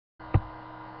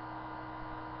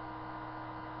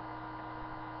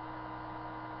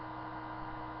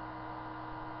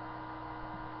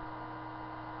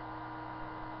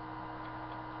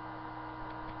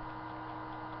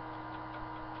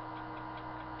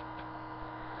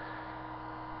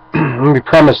let me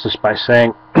premise this by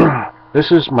saying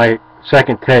this is my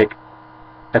second take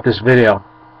at this video,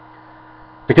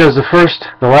 because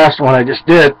the last one I just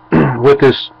did with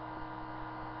this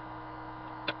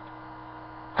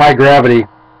high gravity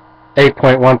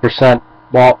 8.1%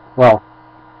 malt, well,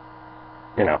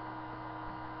 you know,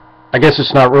 I guess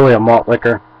it's not really a malt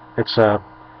liquor, it's a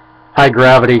high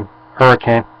gravity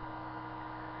hurricane,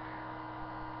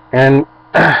 and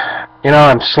you know,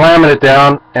 I'm slamming it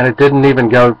down and it didn't even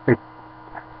go.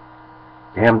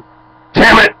 Damn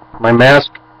it, my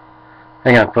mask.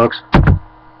 Hang on, folks.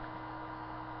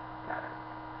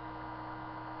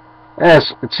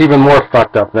 Yes, it's even more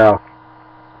fucked up now.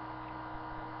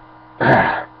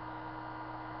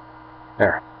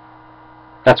 There.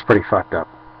 That's pretty fucked up.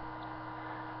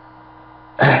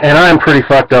 And I'm pretty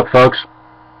fucked up, folks.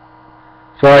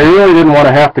 So I really didn't want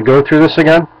to have to go through this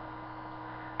again,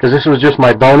 because this was just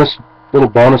my little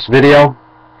bonus video.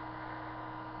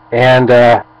 And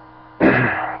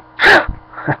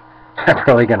I'm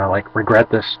really gonna regret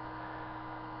this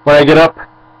when I get up at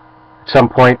some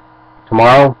point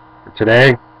tomorrow or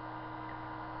today.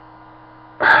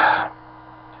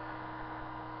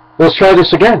 Let's try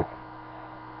this again.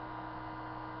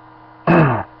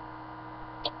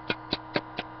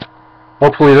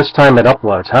 Hopefully this time it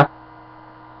uploads, huh?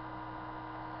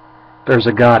 There's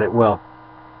a God, it will.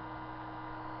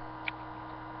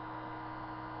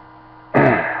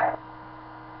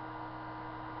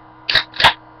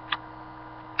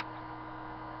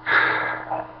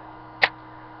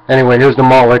 Anyway, here's the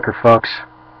malt liquor, folks.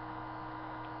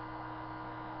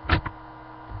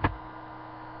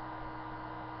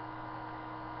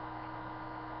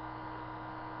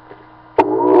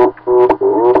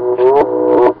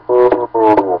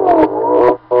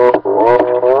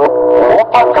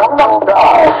 Gangnam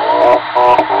Style.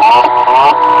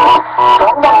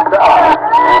 Gangnam Style.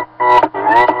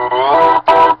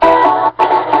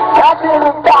 他是人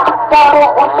大大陆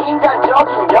我情感交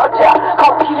情了解，靠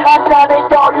皮汗下的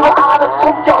教育俺的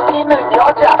从小你能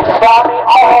了解，把你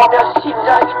傲的心人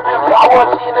一直把我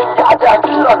心能了解，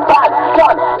热饭让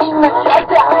你能了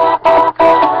解。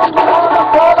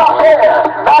得到黑，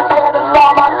那些的浪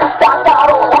漫是大大陆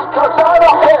我可得到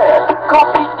黑，靠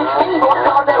皮的心我靠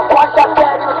的花下在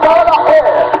你得到黑，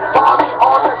把你傲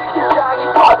的心人一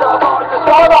把的把你得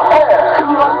到黑，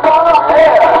得到黑。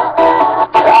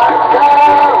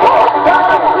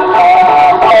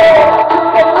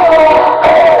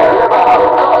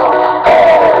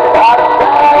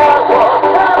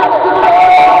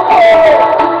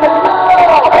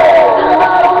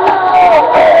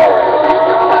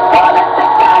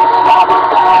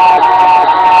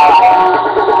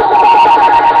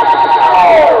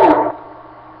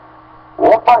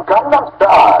Gangnam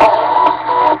Style.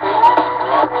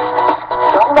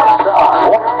 Gangnam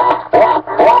Style.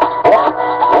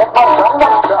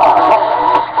 Gangnam Style.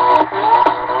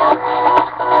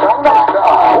 Gangnam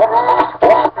Style.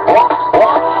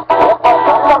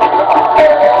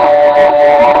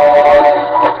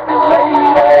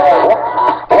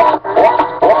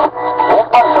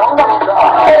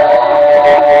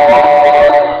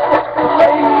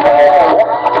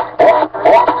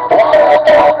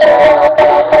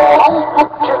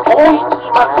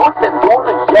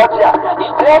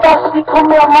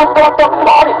 만 뻗던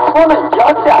머리 보는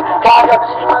여자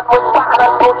가려치면 왜 사람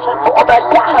도시보다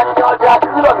야한 여자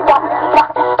그런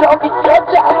감각적인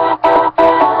여자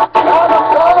나는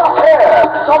선어해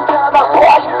점잖아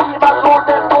보이지만 놀 때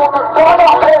손은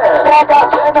선어해 내가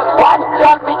되는